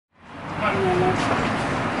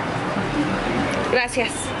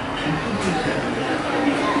Gracias.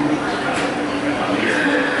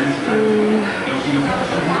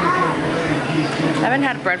 I haven't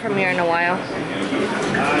had bread from here in a while.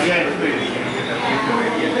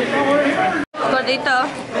 Gordito.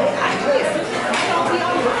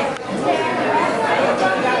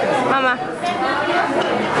 Mamá.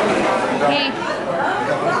 Hey.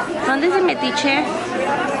 ¿Dónde es el metiche?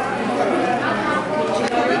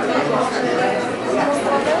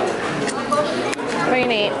 Very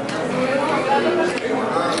neat.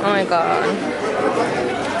 Oh my god.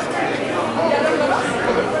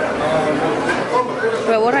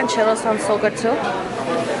 Huevo ranchero sounds so good too.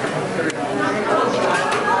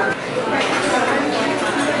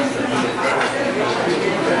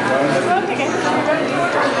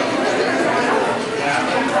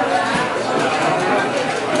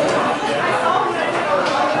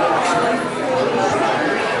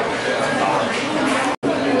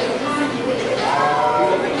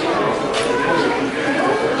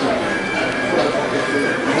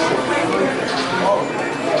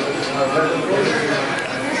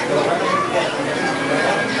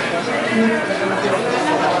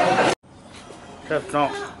 No.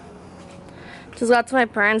 Just got to my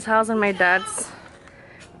parents' house and my dad's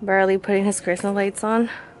barely putting his Christmas lights on.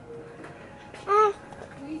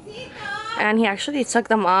 And he actually took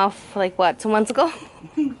them off like what, 2 months ago?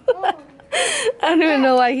 I don't even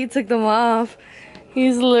know why he took them off.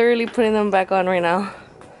 He's literally putting them back on right now.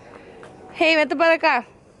 Hey, vete para acá.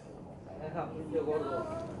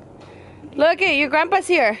 Look it, your grandpa's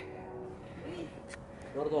here.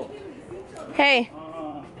 Hey.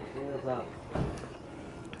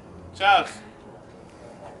 Charles.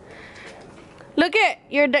 Look it,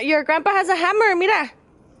 your grandpa has a hammer, mira.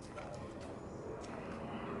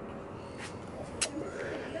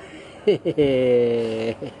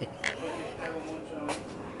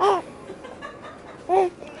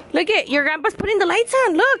 Look it, your grandpa's putting the lights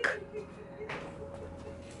on, look.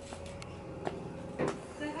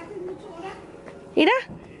 Mira.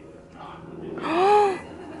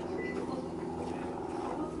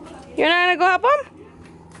 You're not gonna go help him?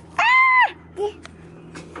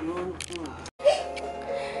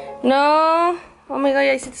 No. Oh my god,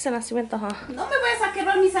 ya hiciste ese nacimiento, huh? No me vayas a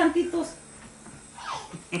quebrar mis santitos.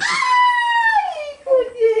 ¡Ay,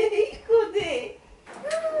 hijo de!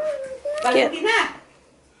 Valentina.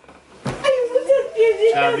 Hay muchas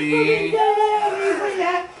piedritas.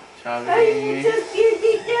 Chavi. Hay muchas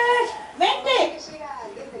piedritas. Vente.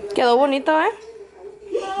 Quedó bonito, ¿eh?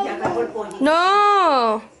 Ya acabó el pollo.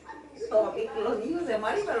 No. Los niños de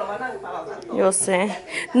Mari me lo van a pasar todo. Yo sé.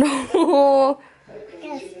 No.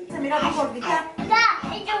 Se miraba gordita.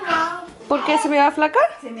 ¿Por qué se miraba flaca?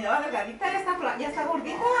 Se miraba delgadita, ya está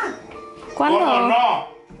gordita. ¿Cuándo? No.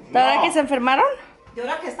 ¿La hora que se enfermaron? De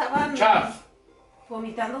ahora que estaban Charles.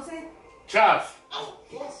 vomitándose. Charles.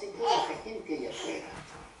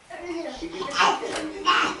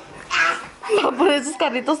 ¿Va a poner esos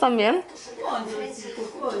carritos también? El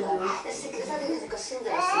secretario de Educación de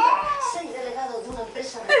la ciudad, soy delegado de una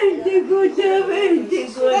empresa. Vente, gorda, vente,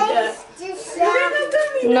 gorda.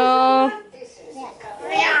 No.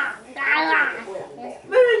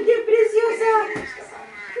 Vente, preciosa.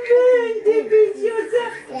 Vente, preciosa.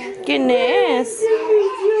 ¿Quién es?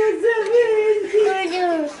 Preciosa, vente.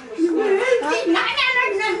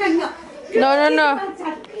 No.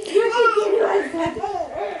 Yo te quiero alzar.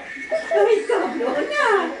 Ay, cabrona.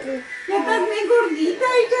 Ya estás bien gordita,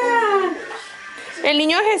 hija. ¿El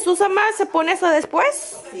niño Jesús ama se pone eso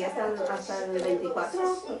después? Sí, hasta el 24.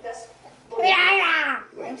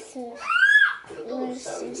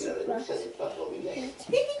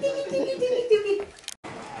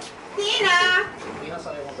 Tina.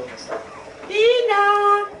 Tina.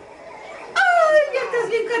 Ay, ya estás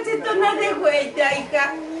bien cachetona de vuelta,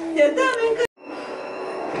 hija. Ya estás bien cachetona.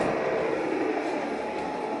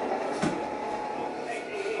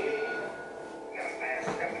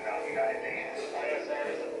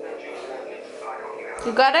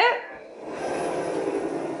 You got it?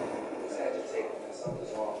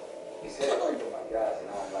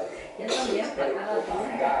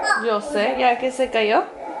 Yo sé, ya que se cayó.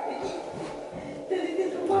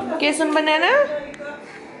 ¿Quieres un banana?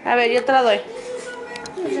 A ver, yo te la doy.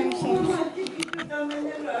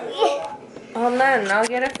 Oh man, I'll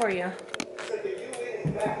get it for you.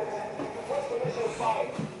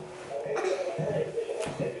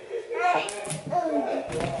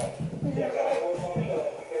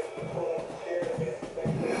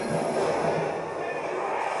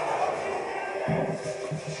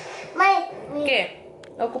 ¿Qué?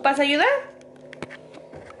 ¿Ocupas ayuda?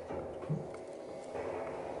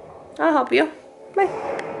 I'll help you. Bye.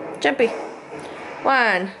 Jumpy.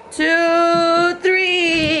 1, 2,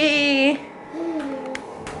 3.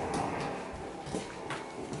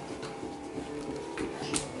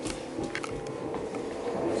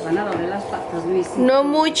 Van a doler las patas, Luisito. No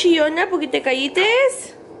muy chillona porque te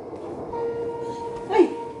callites. Ay.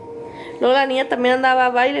 Luego la niña también andaba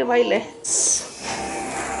baile. ¿Es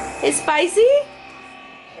spicy?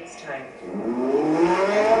 It's time.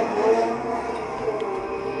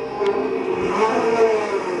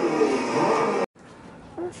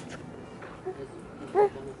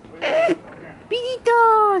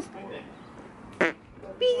 ¡Pinitos!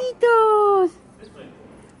 ¡Pinitos!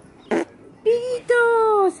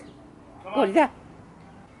 ¡Pinitos! Gordita.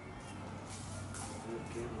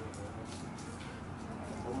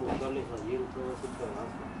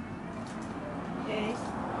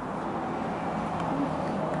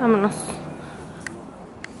 Vámonos.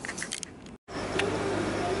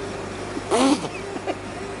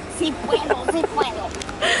 Sí puedo.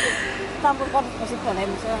 Estamos gordos, pues sí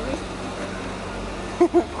podemos, Luis?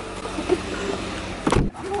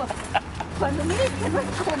 Vamos. Cuando mires que no es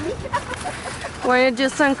comida. We're gonna do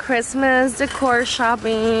some Christmas decor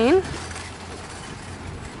shopping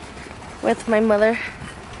with my mother.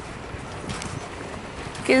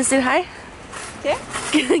 ¿Quieres decir hi? ¿Qué?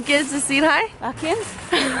 ¿Quieres decir hi? ¿A quién?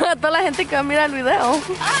 A toda la gente que va a mirar el video.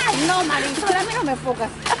 Ay, no, Marisol, a mí no me enfocas.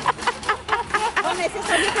 Con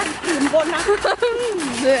esa vieja tumbona.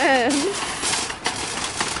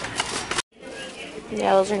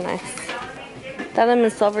 Yeah, those are nice. That them in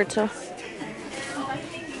silver too.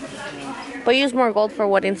 But use more gold for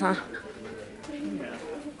weddings, huh?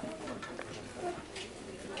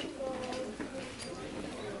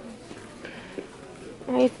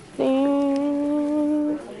 I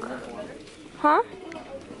think... Huh?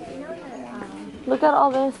 Look at all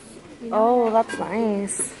this. Oh, that's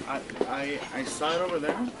nice. I saw it over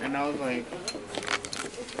there, and I was like,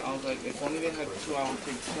 if only they had two, I would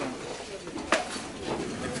take two.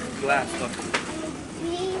 Glass stuff.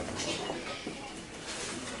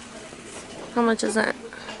 How much is that?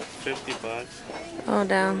 $50. Oh,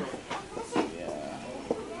 damn.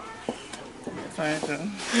 It's nice, huh?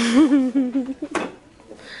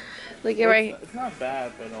 Look at right. It's not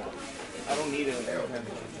bad, but I don't need it.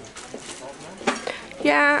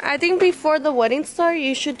 Yeah, I think before the wedding start,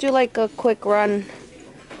 you should do like a quick run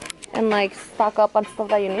and like stock up on stuff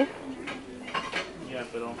that you need. Yeah,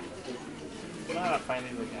 but no, I find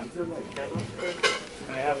it again.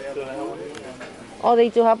 And I have to. Oh, they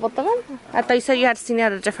do have both of them? I thought you said you had seen it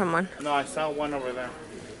at a different one. No, I saw one over there,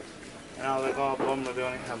 and I was like, oh, bummer, they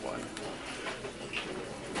only have one.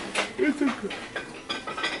 It's okay.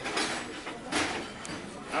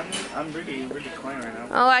 I'm really crying right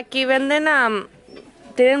now. Oh, aquí venden,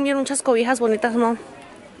 tienen bien muchas cobijas bonitas, ¿no?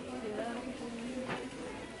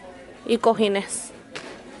 Y cojines.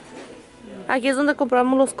 Aquí es donde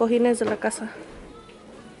compramos los cojines de la casa.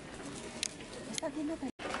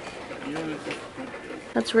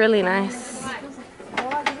 That's really nice.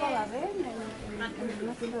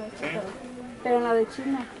 Pero en la de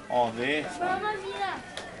China. Oh, this.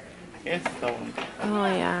 Esta one. Oh,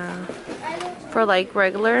 yeah. For like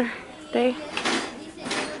regular day.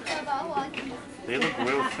 They look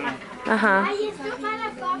real too. Uh-huh.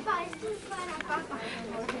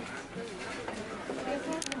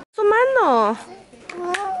 Sumando.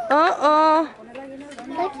 Uh-oh.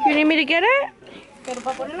 You need me to get it? Pero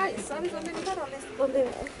para ponerla, ¿sabes dónde dejaron? ¿Dónde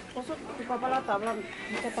puso tu papá la tabla? No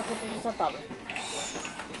sé para qué puso esa tabla.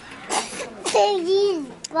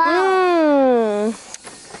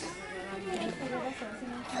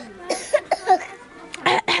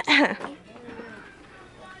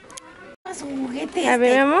 Su juguete A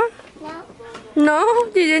ver, mi amor. No,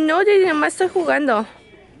 Didi, nomás estoy jugando.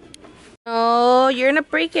 No, you're gonna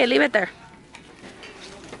break it. Leave it there.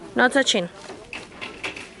 No touching.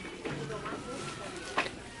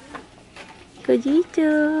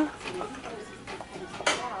 Collito.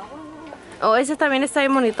 Oh, ese también está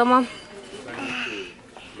bien bonito, mom.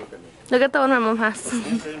 Look at the one my mom has.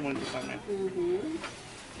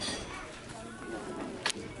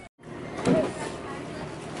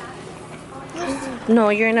 No,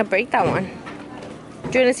 you're gonna break that one.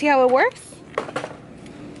 Do you wanna see how it works?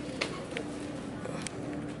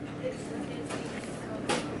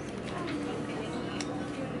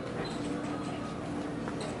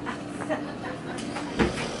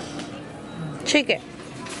 Shake it.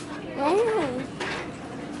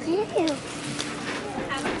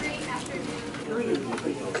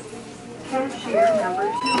 Cashier number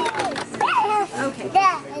 2. Okay.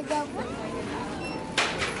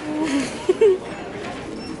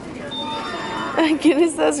 ¿A quién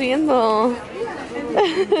estás viendo?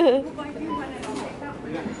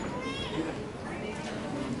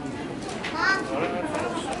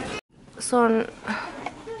 Son...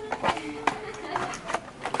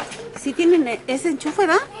 Sí tienen ese enchufe,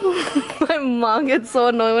 ¿verdad? My mom gets so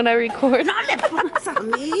annoyed when I record. No le pongas a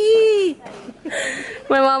mí.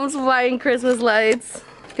 My mom's buying Christmas lights.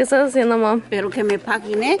 ¿Qué estás haciendo, mom? Pero que me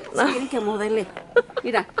paguen, ¿eh? Sí, tienen que moverle.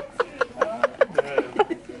 Mira.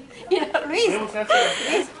 Mira, Luis.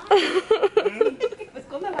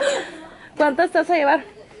 Escóndala. ¿Cuántas te vas a llevar?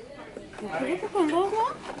 Fíjate con dos, ¿no?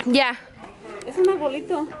 Yeah. Es un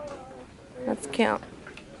arbolito. Let's count.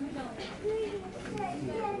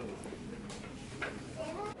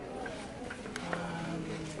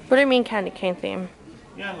 What do you mean candy cane theme?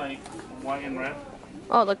 Yeah, like white and red.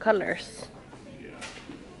 Oh, the colors.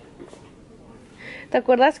 ¿Te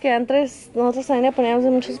acuerdas que antes nosotros también le poníamos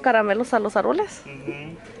muchos caramelos a los árboles?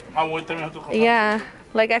 Yeah,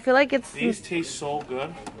 like I feel like it's These taste so good.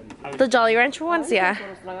 the Jolly Rancher ones, yeah. Se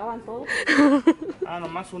los tragaban todos.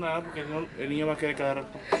 Nomás una, porque el niño va a querer cada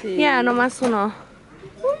rato. Sí. Yeah, nomás uno.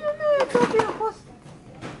 Uy, no, estos viejos.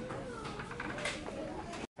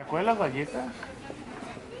 ¿Te acuerdas las galletas?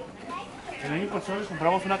 El año pasado les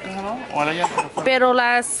compramos una caja, ¿no? O el año pasado. Pero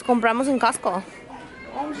las compramos en Costco.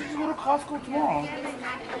 Oh, we should just go to Costco tomorrow.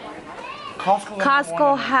 Costco.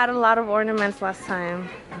 Costco had a lot of ornaments last time.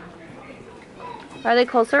 Are they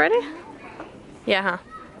closed already? Yeah, huh?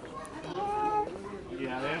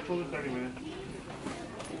 Yeah, they're closed in 30 minutes.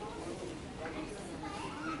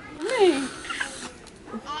 Ay.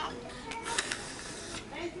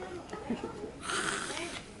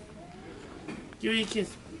 Give me a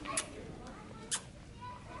kiss.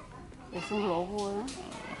 Es un lobo, ¿eh?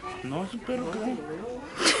 No, es un perro, ¿qué?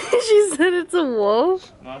 She said it's a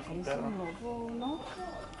wolf. No, es un perro. Lobo, ¿no?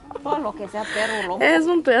 Todo lo que sea perro, lobo. Es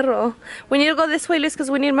un perro. We need to go this way, Liz,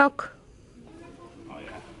 because we need milk. Oh,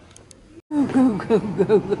 yeah.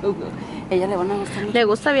 Ella le van a gustar mucho. Le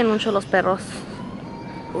gusta bien mucho los perros.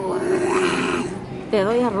 Te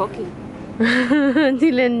doy a Rocky.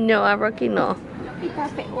 Dile no a Rocky, no.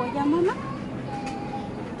 Fíjate, oye, mamá.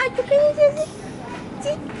 Ay, ¿tú qué dices? Sí.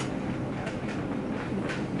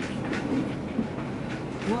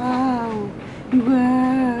 Wow.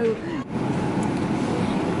 Wow.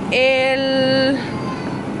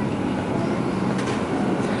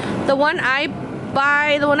 The one I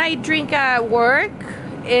buy, the one I drink at work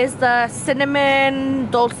is the cinnamon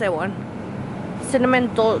dulce one.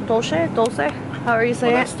 Cinnamon dulce, however you say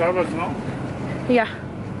Oh, it. that's Starbucks, no? Yeah.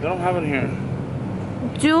 They don't have it here.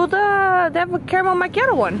 They have a caramel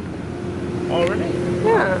macchiato one. Oh, really?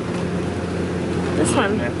 Yeah. This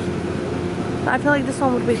one. I feel like this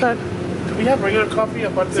one would be good. Do we have regular coffee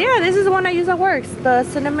apart? So yeah, this is the one I use at work. The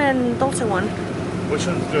cinnamon dulce one. Which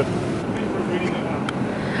one's good?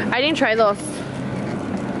 I didn't try those.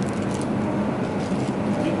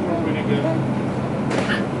 Really good.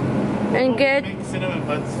 And get, Make cinnamon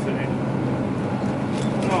buns today.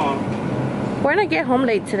 No. we're gonna get home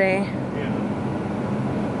late today. Yeah.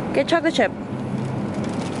 Get chocolate chip.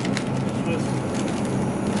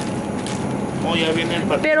 Oh, ya viene el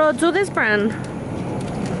patrón. Pero do this brand.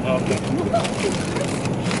 Okay.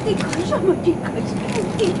 Ay,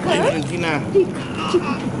 Valentina.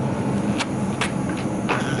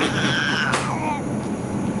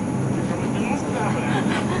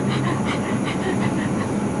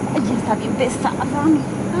 Ella está bien pesada, mami.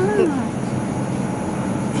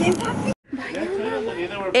 Siéntate.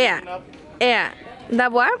 Yeah.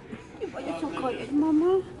 That what? Vaya a chocar,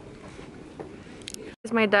 mamá.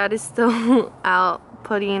 My dad is still out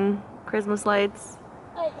putting Christmas lights.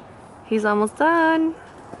 He's almost done.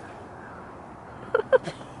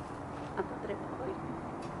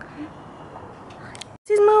 This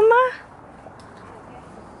is Mama.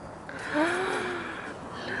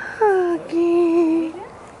 Look,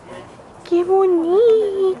 qué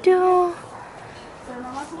bonito.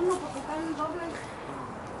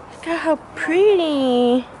 Look at how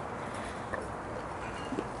pretty.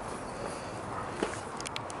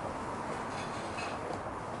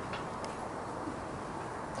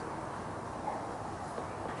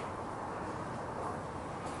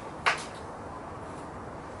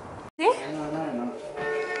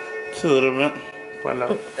 Syrup.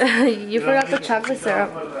 You forgot the chocolate syrup.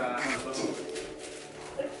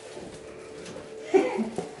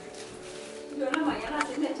 Yo en la mañana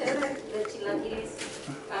sí me eché de chilaquiles.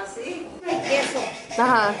 Así. Queso.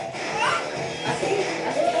 Ajá. Así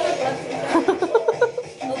todo el plástico.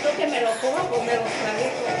 No creo que me lo coma, pues me lo tragué.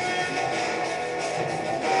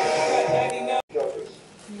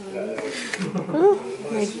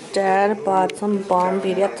 My dad bought some bomb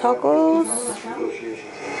birria tacos.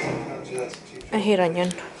 I hate onion.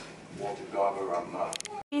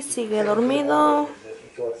 Y sigue dormido.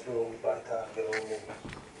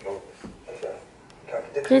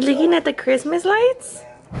 You're looking at the Christmas lights?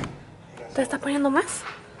 ¿Te está poniendo más?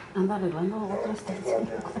 Anda arreglando otra estación.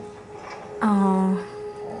 Oh.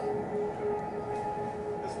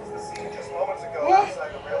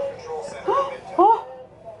 ¡Oh!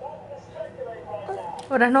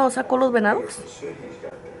 ¿Ahora no sacó los venados?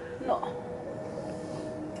 No.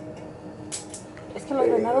 Es que los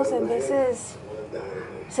venados en veces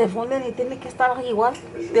se funden y tienen que estar igual,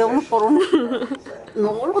 de uno por uno.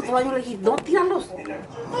 No, los otro año le dije, no, tíralos.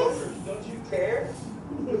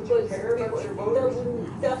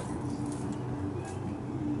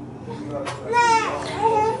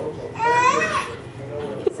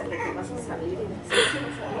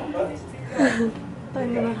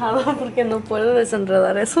 Estoy enojada porque no puedo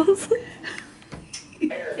desenredar esos.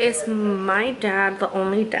 Is my dad the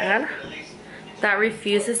only dad that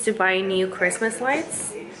refuses to buy new Christmas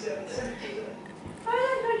lights?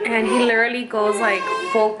 And he literally goes like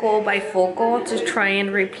focal by focal to try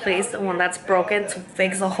and replace the one that's broken to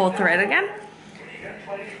fix the whole thread again.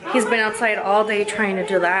 He's been outside all day trying to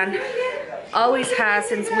do that. Always has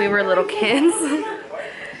since we were little kids.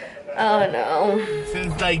 Oh no.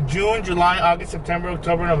 Since like June, July, August, September,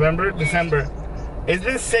 October, November, December. It's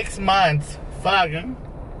been 6 months. Fuck. Huh?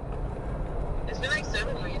 It's been like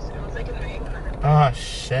 7 weeks. It was like in May. Oh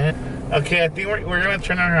shit. Okay, I think we're gonna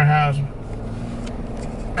turn on our house.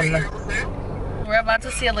 We're about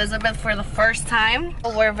to see Elizabeth for the first time.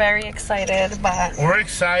 We're very excited, but We're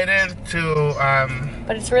excited to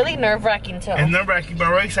but it's really nerve-wracking too. and nerve-wracking, but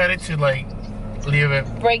we're excited to like leave it.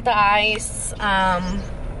 Break the ice.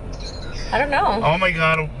 I don't know. Oh my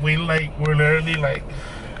god, we're literally like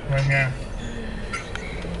right here.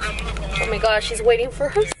 Oh my gosh, she's waiting for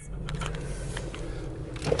us.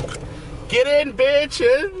 Get in,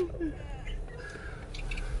 bitches!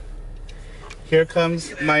 Here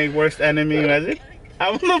comes my worst enemy, imagine.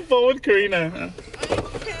 I'm on the phone with Karina.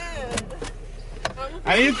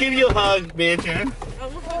 I need to give you a hug, bitch. Huh?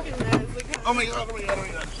 I'm a fucking mess. Like, Oh my god, oh my god, oh my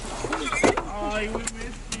god. Oh, I would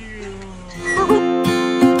miss you.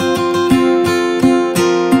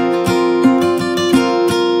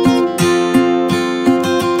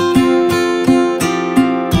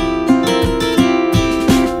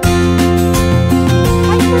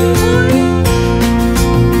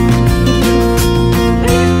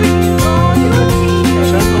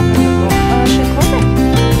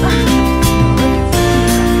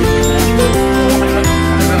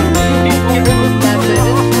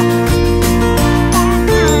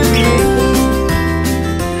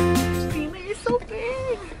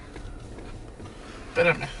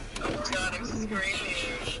 Espérame.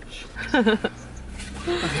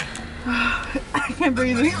 I can't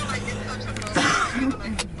breathe.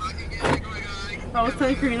 I was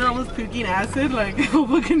telling Karina I was puking acid, like, I'm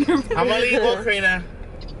fucking nervous. I'm gonna leave you go, Karina.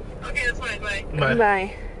 Okay, that's fine, bye. But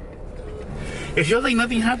Bye. it feels like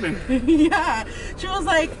nothing happened. Yeah. She was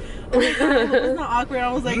like, oh my god, it's not awkward.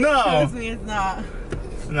 I was like, No. trust me, it's not.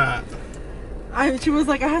 It's not. She was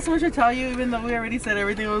like, I have so much to tell you, even though we already said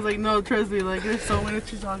everything. I was like, no, trust me, like, there's so much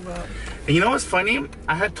to talk about. And you know what's funny?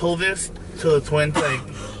 I had told this to the twins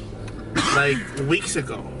like weeks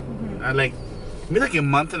ago. Like maybe like a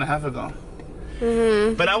month and a half ago.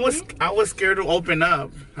 But I was scared to open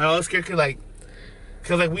up. I was scared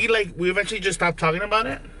cause we eventually just stopped talking about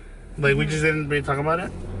it. Like we just didn't really talk about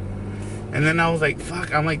it. And then I was like,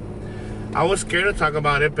 fuck. I'm like, I was scared to talk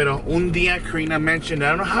about it. But un día Karina mentioned it. I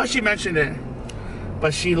don't know how she mentioned it,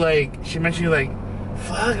 but she mentioned like,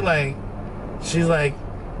 fuck, like, she's like,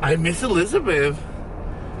 I miss Elizabeth.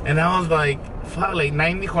 And I was like, fuck, like, na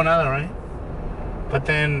dijo nada, right? But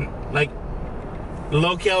then, like,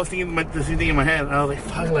 low-key, I was thinking the same thing in my head. I was like,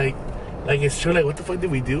 fuck, like it's true. Like, what the fuck did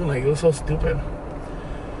we do? Like, it was so stupid.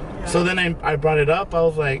 Yeah. So then I brought it up. I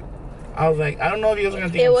was like, I don't know if you guys are gonna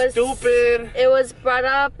think I'm stupid. It was brought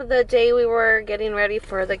up the day we were getting ready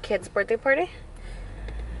for the kids' birthday party.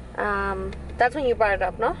 That's when you brought it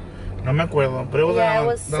up, no? No me acuerdo, but it was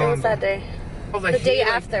it was that day. I was like, The day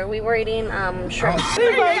after, we were eating shrimp. I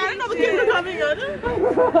didn't know the kids were coming on.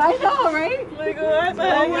 I know, right? Like, what?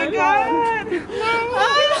 Oh my god.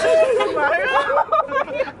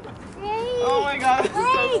 Oh my god, this is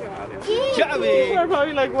so sad. Charlie. They're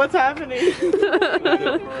probably like, what's happening? So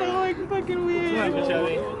like fucking weird.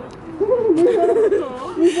 We've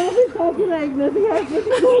all been talking like nothing happened.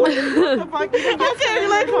 What the fuck? Okay,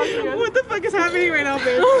 like, what the fuck is happening right now,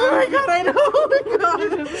 bitch? Oh my god, I know. Oh my god.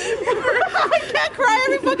 I can't cry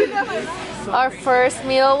every fucking time. Our first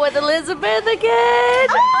meal with Elizabeth again.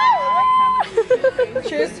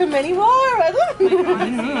 Cheers to many more. What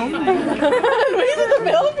is the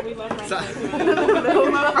milk? So-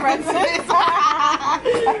 Francis.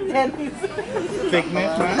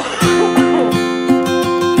 Thickness, man.